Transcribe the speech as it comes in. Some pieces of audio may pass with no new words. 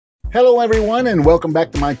Hello everyone and welcome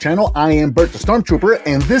back to my channel. I am Bert the Stormtrooper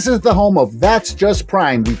and this is the home of That's Just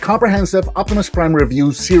Prime, the comprehensive Optimus Prime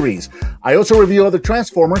review series. I also review other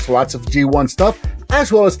Transformers, lots of G1 stuff,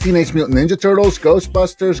 as well as Teenage Mutant Ninja Turtles,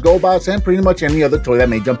 Ghostbusters, GoBots, and pretty much any other toy that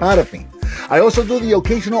may jump out at me. I also do the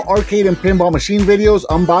occasional arcade and pinball machine videos,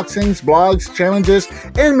 unboxings, blogs, challenges,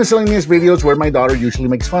 and miscellaneous videos where my daughter usually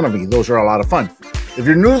makes fun of me. Those are a lot of fun. If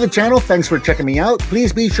you're new to the channel, thanks for checking me out.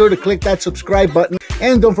 Please be sure to click that subscribe button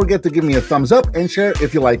and don't forget to give me a thumbs up and share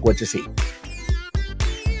if you like what you see.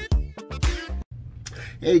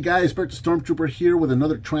 Hey guys, Bert the Stormtrooper here with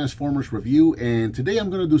another Transformers review, and today I'm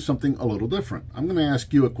going to do something a little different. I'm going to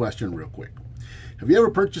ask you a question real quick. Have you ever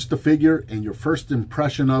purchased a figure and your first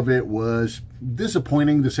impression of it was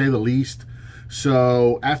disappointing to say the least?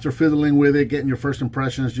 So after fiddling with it, getting your first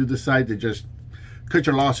impressions, you decide to just cut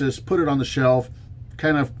your losses, put it on the shelf,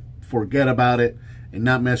 kind of forget about it and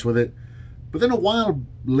not mess with it. But then a while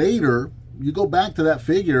later, you go back to that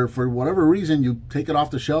figure for whatever reason, you take it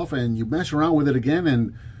off the shelf and you mess around with it again,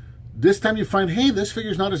 and this time you find, hey, this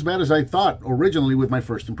figure's not as bad as I thought originally with my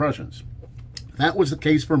first impressions. That was the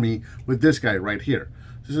case for me with this guy right here.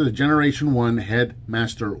 This is a Generation 1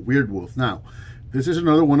 Headmaster Weirdwolf. Now, this is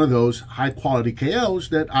another one of those high-quality KOs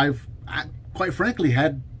that I've, quite frankly,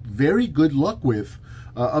 had very good luck with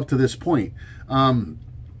up to this point.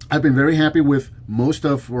 I've been very happy with most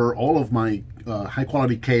of, or all of my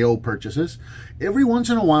high-quality KO purchases. Every once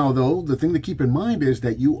in a while, though, the thing to keep in mind is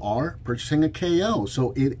that you are purchasing a KO.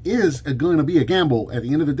 So it is going to be a gamble. At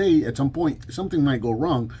the end of the day, at some point, something might go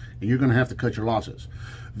wrong, and you're going to have to cut your losses.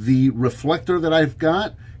 The Reflector that I've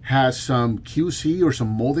got has some QC or some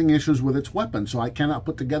molding issues with its weapon, so I cannot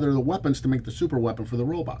put together the weapons to make the super weapon for the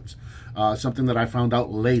robots. Something that I found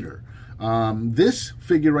out later. This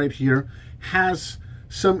figure right here has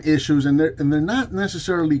some issues, and they're not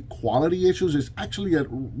necessarily quality issues. It's actually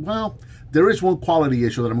well, there is one quality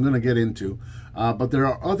issue that I'm going to get into, but there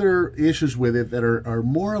are other issues with it that are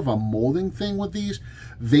more of a molding thing with these.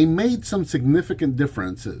 They made some significant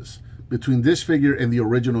differences between this figure and the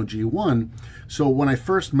original G1. So when I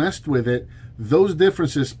first messed with it, those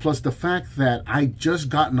differences plus the fact that I just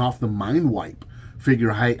gotten off the MINDWIPE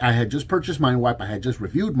figure. I had just purchased MINDWIPE, I had just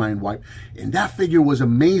reviewed MINDWIPE, and that figure was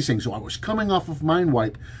amazing. So I was coming off of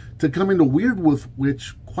MINDWIPE to come into Weirdwolf,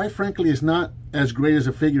 which quite frankly is not as great as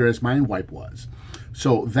a figure as MINDWIPE was.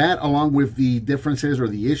 So that, along with the differences or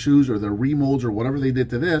the issues or the remolds or whatever they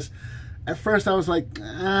did to this, at first I was like,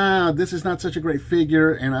 this is not such a great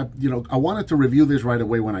figure, and I wanted to review this right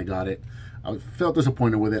away when I got it. I felt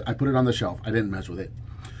disappointed with it. I put it on the shelf. I didn't mess with it.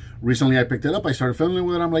 Recently, I picked it up. I started fiddling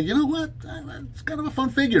with it. I'm like, you know what? It's kind of a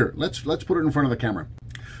fun figure. Let's put it in front of the camera.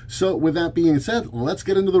 So with that being said, let's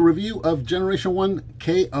get into the review of Generation 1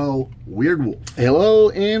 KO Weirdwolf.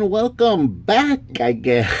 Hello and welcome back, I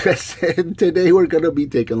guess. And today we're going to be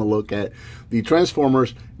taking a look at the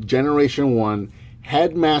Transformers Generation 1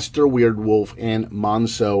 Headmaster Weirdwolf and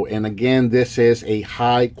Monzo. And again, this is a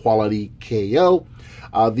high-quality KO.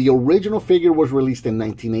 The original figure was released in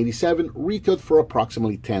 1987, retailed for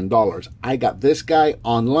approximately $10. I got this guy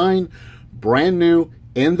online, brand new,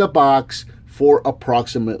 in the box, for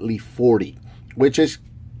approximately $40, which is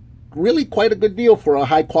really quite a good deal for a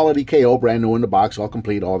high-quality KO, brand new in the box, all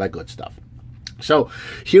complete, all that good stuff. So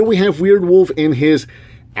here we have Weirdwolf in his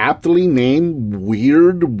aptly named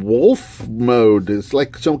Weird Wolf mode. It's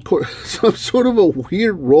like some sort of a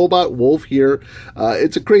weird robot wolf here.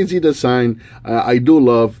 It's a crazy design. I do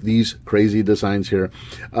love these crazy designs here.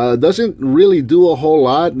 Doesn't really do a whole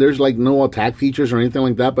lot. There's like no attack features or anything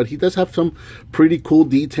like that, but he does have some pretty cool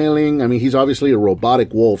detailing. I mean, he's obviously a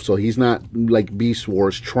robotic wolf, so he's not like Beast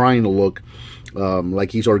Wars trying to look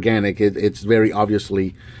like he's organic. It's very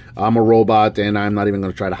obviously, I'm a robot and I'm not even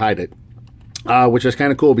going to try to hide it. Which is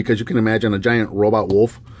kind of cool because you can imagine a giant robot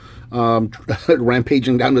wolf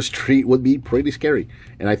rampaging down the street would be pretty scary.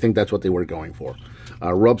 And I think that's what they were going for.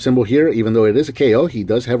 Rub symbol here, even though it is a KO, he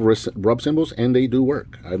does have rub symbols and they do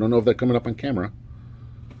work. I don't know if they're coming up on camera,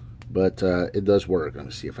 but it does work. Let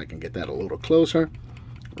me see if I can get that a little closer.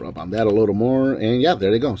 Rub on that a little more. And yeah,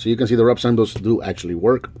 there they go. So you can see the rub symbols do actually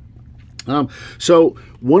work. So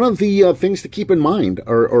one of the things to keep in mind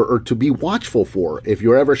or to be watchful for if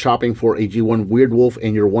you're ever shopping for a G1 Weirdwolf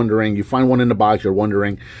and you're wondering, you find one in the box, you're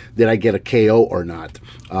wondering, did I get a KO or not?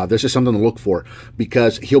 This is something to look for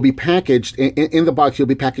because he'll be packaged in the box. He'll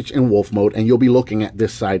be packaged in wolf mode and you'll be looking at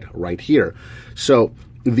this side right here. So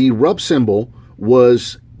the rub symbol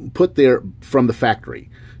was put there from the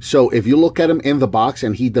factory. So if you look at him in the box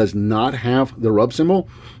and he does not have the rub symbol,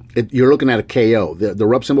 you're looking at a KO. The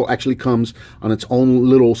rub symbol actually comes on its own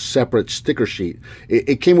little separate sticker sheet.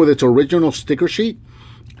 It came with its original sticker sheet,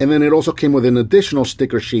 And then it also came with an additional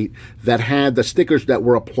sticker sheet that had the stickers that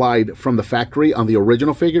were applied from the factory on the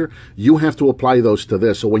original figure. You have to apply those to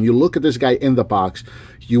this. So when you look at this guy in the box,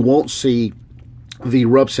 you won't see the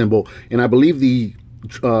rub symbol. And I believe the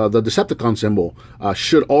Decepticon symbol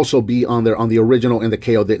should also be on there on the original, and the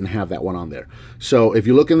KO didn't have that one on there. So if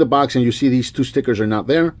you look in the box and you see these two stickers are not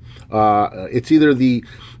there, it's either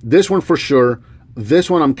this one for sure. This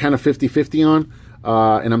one I'm kind of 50-50 on.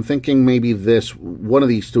 And I'm thinking maybe one of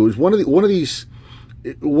these two is one of these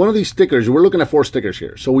stickers. We're looking at 4 stickers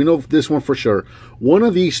here, so we know this one for sure. One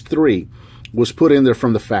of these 3 was put in there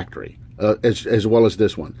from the factory, as well as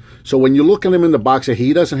this one. So when you look at him in the box, if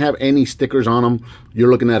he doesn't have any stickers on him,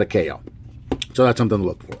 you're looking at a KO. So that's something to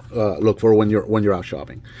look for when you're out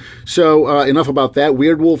shopping. So enough about that.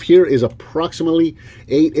 Weirdwolf here is approximately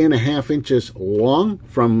 8.5 inches long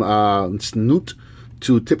from snoot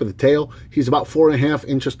to tip of the tail. He's about 4.5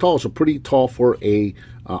 inches tall, so pretty tall for a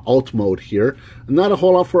alt mode here. Not a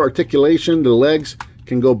whole lot for articulation. The legs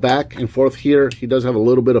can go back and forth here. He does have a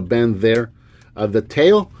little bit of bend there. The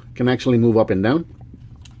tail can actually move up and down.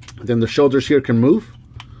 Then the shoulders here can move.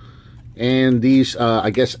 And these, I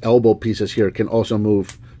guess, elbow pieces here can also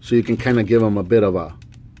move. So you can kind of give them a bit of a,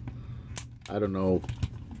 I don't know,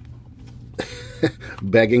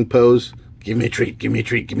 begging pose. Give me a treat, give me a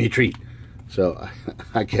treat, give me a treat. So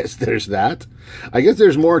I guess there's that. I guess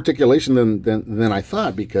there's more articulation than I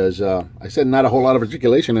thought, because I said not a whole lot of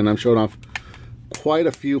articulation, and I'm showing off quite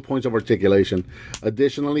a few points of articulation.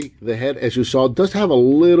 Additionally, the head, as you saw, does have a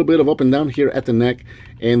little bit of up and down here at the neck,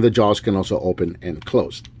 and the jaws can also open and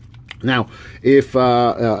close. Now, if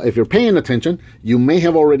you're paying attention, you may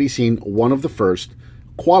have already seen one of the first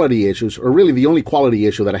quality issues, or really the only quality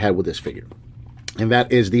issue that I had with this figure. And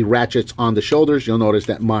that is the ratchets on the shoulders. You'll notice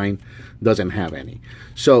that mine doesn't have any.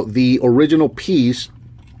 So the original piece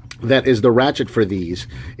that is the ratchet for these,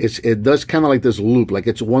 it does kind of like this loop, like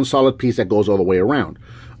it's one solid piece that goes all the way around.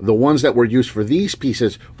 The ones that were used for these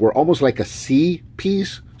pieces were almost like a C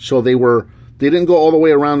piece, so they didn't go all the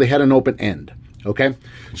way around. They had an open end. Okay,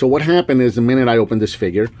 so what happened is the minute I opened this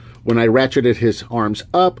figure, when I ratcheted his arms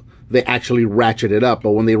up, they actually ratcheted up,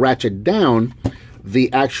 but when they ratchet down,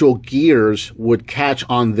 the actual gears would catch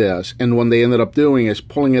on this, and what they ended up doing is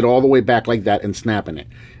pulling it all the way back like that and snapping it.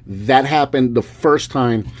 That happened the first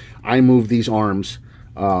time I moved these arms,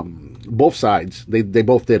 both sides. They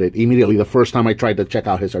both did it immediately the first time I tried to check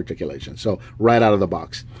out his articulation. So right out of the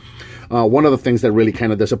box. One of the things that really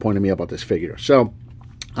kind of disappointed me about this figure. So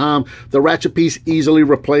the ratchet piece easily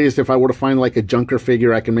replaced. If I were to find like a junker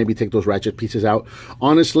figure, I can maybe take those ratchet pieces out.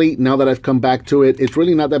 Honestly, now that I've come back to it, it's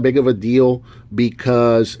really not that big of a deal,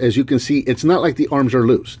 because as you can see, it's not like the arms are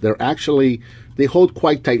loose. They hold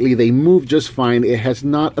quite tightly. They move just fine. It has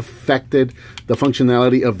not affected the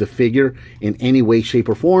functionality of the figure in any way, shape,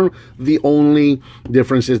 or form. The only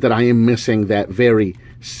difference is that I am missing that very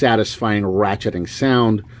satisfying ratcheting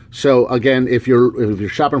sound. So again, if you're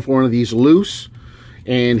shopping for one of these loose,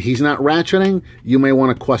 and he's not ratcheting, you may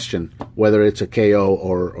want to question whether it's a KO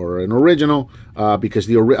or an original, because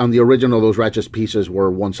on the original, those ratchet pieces were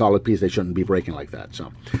one solid piece. They shouldn't be breaking like that.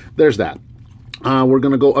 So there's that. We're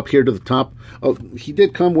going to go up here to the top. Oh, he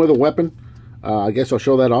did come with a weapon. I guess I'll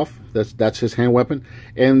show that off. That's his hand weapon.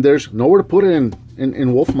 And there's nowhere to put it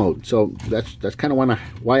in wolf mode. So that's kind of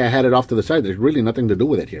why I had it off to the side. There's really nothing to do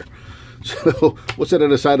with it here. So we'll set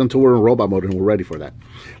it aside until we're in robot mode and we're ready for that.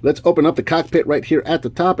 Let's open up the cockpit right here at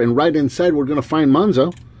the top, and right inside we're going to find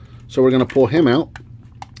Monzo. So we're going to pull him out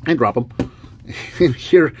and drop him. And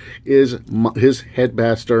here is his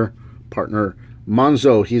headmaster partner,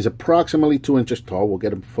 Monzo. He's approximately 2 inches tall. We'll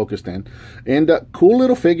get him focused in. And cool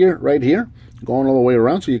little figure right here, going all the way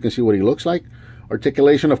around so you can see what he looks like.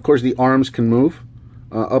 Articulation, of course, the arms can move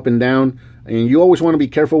up and down. And you always want to be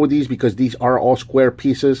careful with these, because these are all square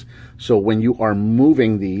pieces. So when you are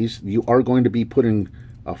moving these, you are going to be putting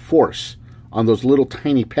a force on those little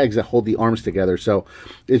tiny pegs that hold the arms together. So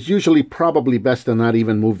it's usually probably best to not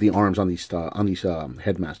even move the arms on these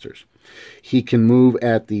headmasters. He can move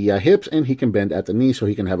at the hips, and he can bend at the knees, so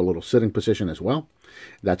he can have a little sitting position as well.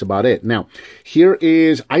 That's about it. Now, here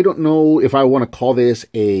is, I don't know if I want to call this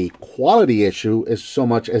a quality issue as so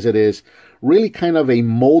much as it is really kind of a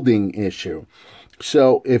molding issue.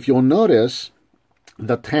 So if you'll notice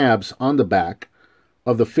the tabs on the back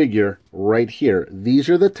of the figure right here, these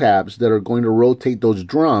are the tabs that are going to rotate those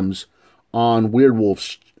drums on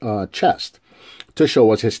Weirdwolf's chest to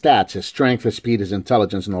show us his stats, his strength, his speed, his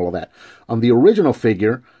intelligence, and all of that. On the original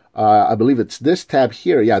figure, I believe it's this tab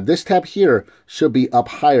here. Yeah, this tab here should be up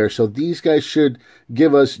higher. So these guys should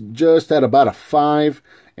give us just at about a 5.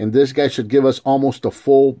 and this guy should give us almost a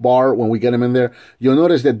full bar when we get him in there. You'll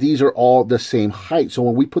notice that these are all the same height. So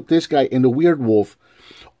when we put this guy in the Weirdwolf,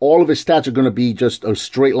 all of his stats are going to be just a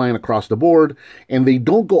straight line across the board, and they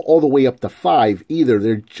don't go all the way up to 5 either.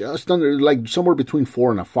 They're just under, like somewhere between 4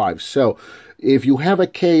 and a 5. So if you have a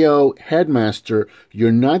KO Headmaster,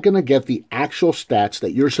 you're not going to get the actual stats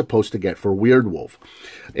that you're supposed to get for Weirdwolf.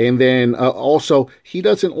 And then also, he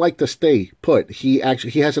doesn't like to stay put. He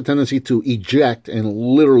has a tendency to eject and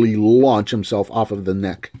literally launch himself off of the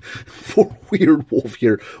neck for Weirdwolf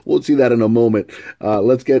here. We'll see that in a moment.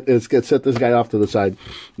 Let's set this guy off to the side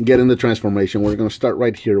and get into transformation. We're going to start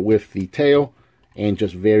right here with the tail and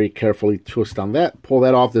just very carefully twist on that. Pull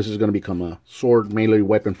that off. This is going to become a sword melee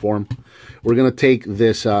weapon form. We're going to take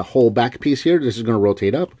this whole back piece here. This is going to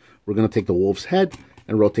rotate up. We're going to take the wolf's head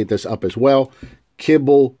and rotate this up as well.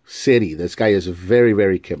 Kibble City. This guy is very,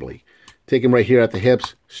 very kibbly. Take him right here at the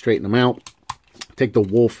hips. Straighten him out. Take the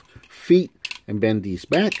wolf feet and bend these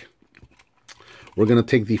back. We're going to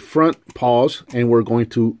take the front paws and we're going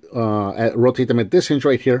to rotate them at this hinge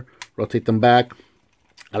right here. Rotate them back.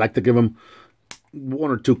 I like to give them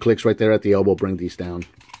 1 or 2 clicks right there at the elbow. Bring these down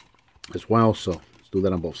as well. So let's do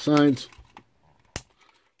that on both sides.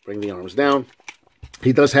 Bring the arms down.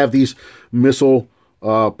 He does have these missile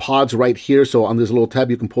pods right here. So on this little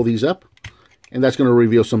tab, you can pull these up. And that's going to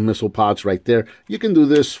reveal some missile pods right there. You can do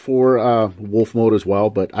this for wolf mode as well.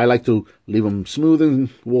 But I like to leave them smooth in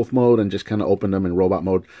wolf mode and just kind of open them in robot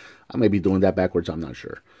mode. I may be doing that backwards. I'm not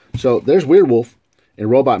sure. So there's Weirdwolf in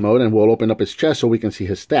robot mode. And we'll open up his chest so we can see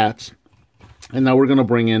his stats. And now we're going to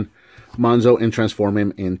bring in Monzo and transform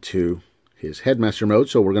him into his Headmaster mode.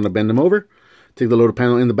 So we're going to bend him over. Take the loader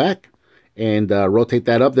panel in the back. And rotate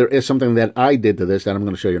that up. There is something that I did to this that I'm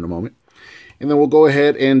going to show you in a moment. And then we'll go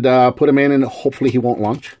ahead and put him in, and hopefully he won't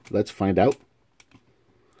launch. Let's find out.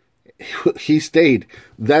 He stayed.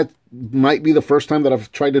 That might be the first time that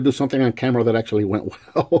I've tried to do something on camera that actually went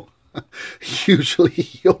well. Usually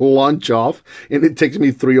he'll launch off, and it takes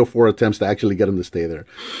me 3 or 4 attempts to actually get him to stay there.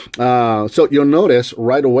 So you'll notice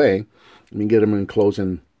right away, let me get him in close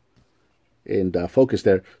and focus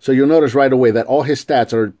there. So you'll notice right away that all his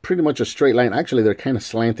stats are pretty much a straight line. Actually, they're kind of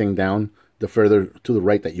slanting down the further to the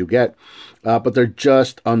right that you get, but they're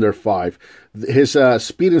just under 5. His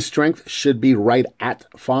speed and strength should be right at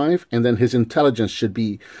 5, and then his intelligence should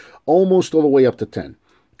be almost all the way up to 10,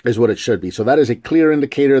 is what it should be. So that is a clear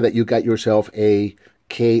indicator that you got yourself a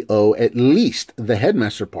KO. At least the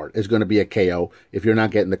Headmaster part is going to be a KO if you're not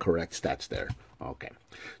getting the correct stats there. Okay,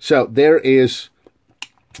 so there is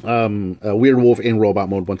a Weirdwolf in robot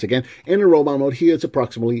mode once again. In robot mode, he is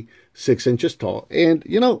approximately 6 inches tall. And,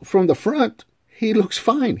 you know, from the front, he looks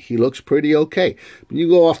fine. He looks pretty okay. When you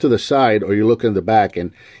go off to the side or you look in the back,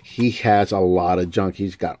 and he has a lot of junk.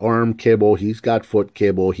 He's got arm kibble. He's got foot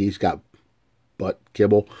kibble. He's got butt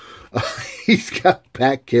kibble. He's got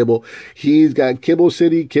back kibble. He's got Kibble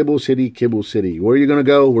City, Kibble City, Kibble City. Where are you going to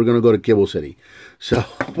go? We're going to go to Kibble City. So,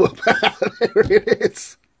 there it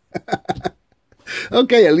is.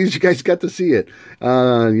 Okay, at least you guys got to see it.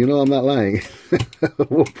 You know I'm not lying.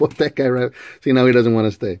 We'll put that guy right. See, now he doesn't want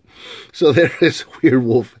to stay. So there is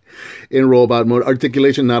Weirdwolf in robot mode.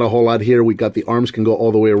 Articulation, not a whole lot here. We got the arms can go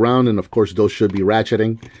all the way around, and of course those should be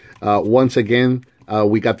ratcheting. Once again,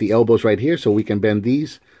 we got the elbows right here, so we can bend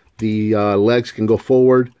these. The legs can go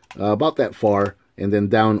forward about that far, and then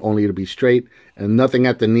down only to be straight. And nothing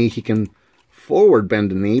at the knee. He can forward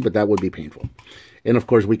bend the knee, but that would be painful. And of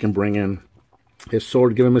course we can bring in his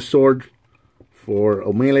sword, give him a sword for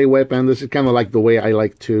a melee weapon. This is kind of like the way I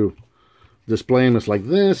like to display him. It's like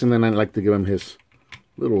this, and then I like to give him his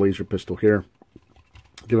little laser pistol here.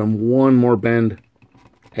 Give him one more bend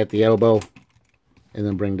at the elbow, and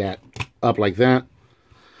then bring that up like that.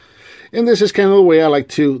 And this is kind of the way I like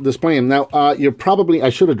to display him. Now, you're probably, I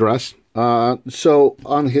should address. So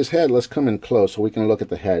on his head, let's come in close so we can look at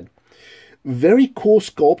the head. Very cool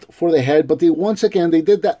sculpt for the head, but once again, they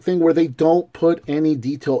did that thing where they don't put any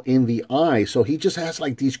detail in the eye. So he just has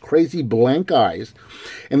like these crazy blank eyes.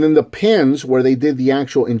 And then the pins where they did the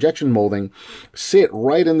actual injection molding sit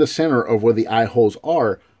right in the center of where the eye holes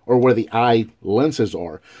are, or where the eye lenses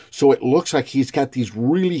are. So it looks like he's got these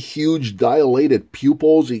really huge dilated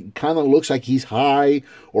pupils. He kind of looks like he's high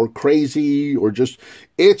or crazy or just,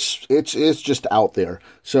 it's just out there.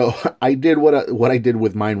 So I did what I did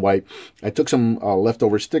with MINDWIPE. I took some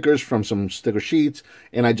leftover stickers from some sticker sheets,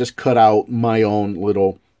 and I just cut out my own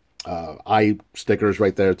little eye stickers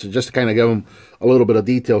right there to just kind of give him a little bit of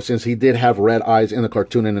detail, since he did have red eyes in the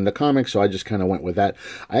cartoon and in the comics, so I just kind of went with that.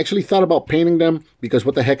 I actually thought about painting them, because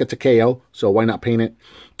what the heck, it's a KO, so why not paint it?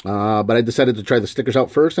 But I decided to try the stickers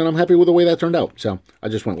out first, and I'm happy with the way that turned out, so I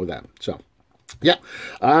just went with that. So, yeah.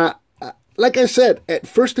 Like I said, at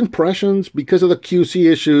first impressions, because of the QC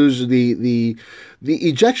issues, the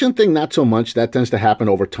ejection thing, not so much. That tends to happen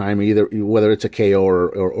over time, either whether it's a KO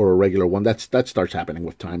or a regular one. That starts happening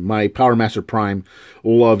with time. My Power Master Prime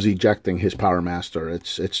loves ejecting his Power Master.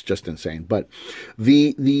 It's just insane. But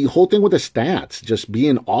the whole thing with the stats just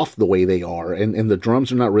being off the way they are, and the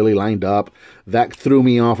drums are not really lined up, that threw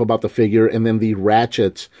me off about the figure. And then the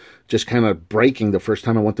ratchets just kind of breaking the first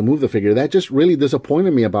time I went to move the figure. That just really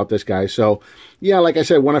disappointed me about this guy. So, yeah, like I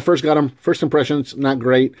said, when I first got him, first impressions, not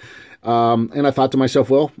great. And I thought to myself,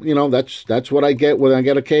 well, you know, that's what I get when I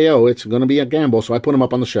get a KO. It's going to be a gamble. So I put him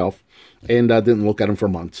up on the shelf and didn't look at him for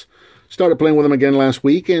months. Started playing with him again last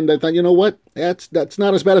week, and I thought, you know what? That's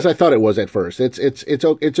not as bad as I thought it was at first. It's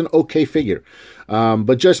an okay figure.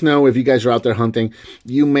 But just know, if you guys are out there hunting,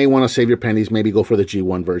 you may want to save your pennies. Maybe go for the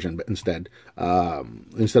G1 version instead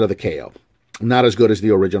of the KO. Not as good as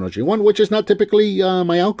the original G1, which is not typically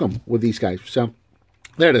my outcome with these guys. So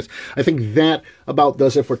there it is. I think that about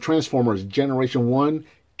does it for Transformers Generation 1,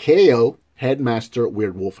 KO, Headmaster,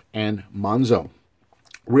 Weirdwolf, and Monzo.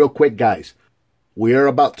 Real quick, guys. We're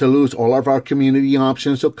about to lose all of our community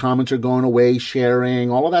options, so comments are going away,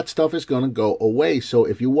 sharing, all of that stuff is going to go away. So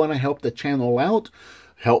if you want to help the channel out,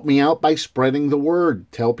 help me out by spreading the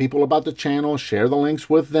word. Tell people about the channel, share the links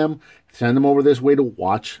with them, send them over this way to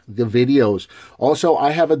watch the videos. Also,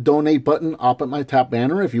 I have a donate button up at my top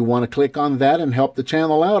banner. If you want to click on that and help the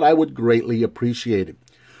channel out, I would greatly appreciate it.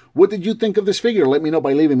 What did you think of this figure? Let me know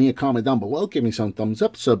by leaving me a comment down below. Give me some thumbs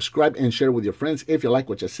up, subscribe, and share with your friends if you like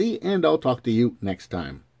what you see, and I'll talk to you next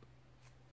time.